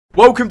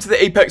Welcome to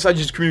the Apex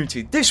Legends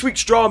community. This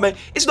week's drama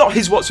is not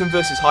his Watson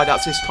versus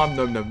Hideouts this time,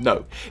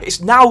 no.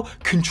 It's now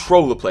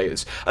controller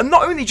players. And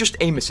not only just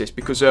aim assist,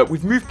 because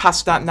we've moved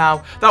past that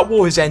now. That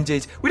war has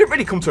ended. We didn't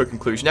really come to a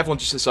conclusion. Everyone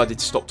just decided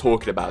to stop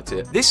talking about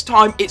it. This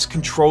time, it's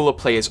controller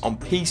players on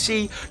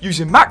PC,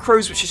 using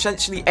macros which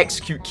essentially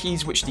execute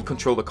keys which the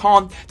controller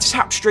can't, to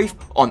tap strafe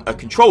on a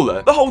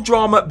controller. The whole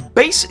drama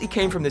basically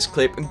came from this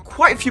clip, and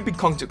quite a few big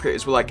content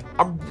creators were like,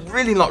 I'm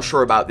really not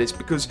sure about this,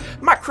 because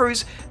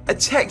macros are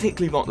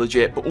technically not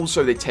legit, but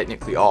also they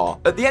technically are.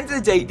 At the end of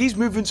the day, these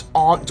movements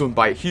aren't done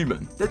by a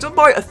human. They're done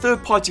by a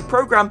third-party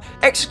program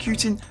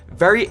executing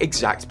very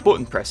exact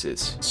button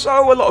presses.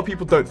 So a lot of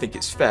people don't think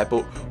it's fair,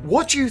 but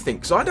what do you think?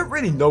 Because I don't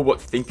really know what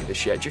to think of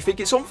this yet. Do you think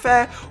it's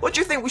unfair, or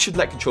do you think we should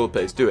let controller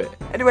players do it?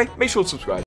 Anyway, make sure to subscribe.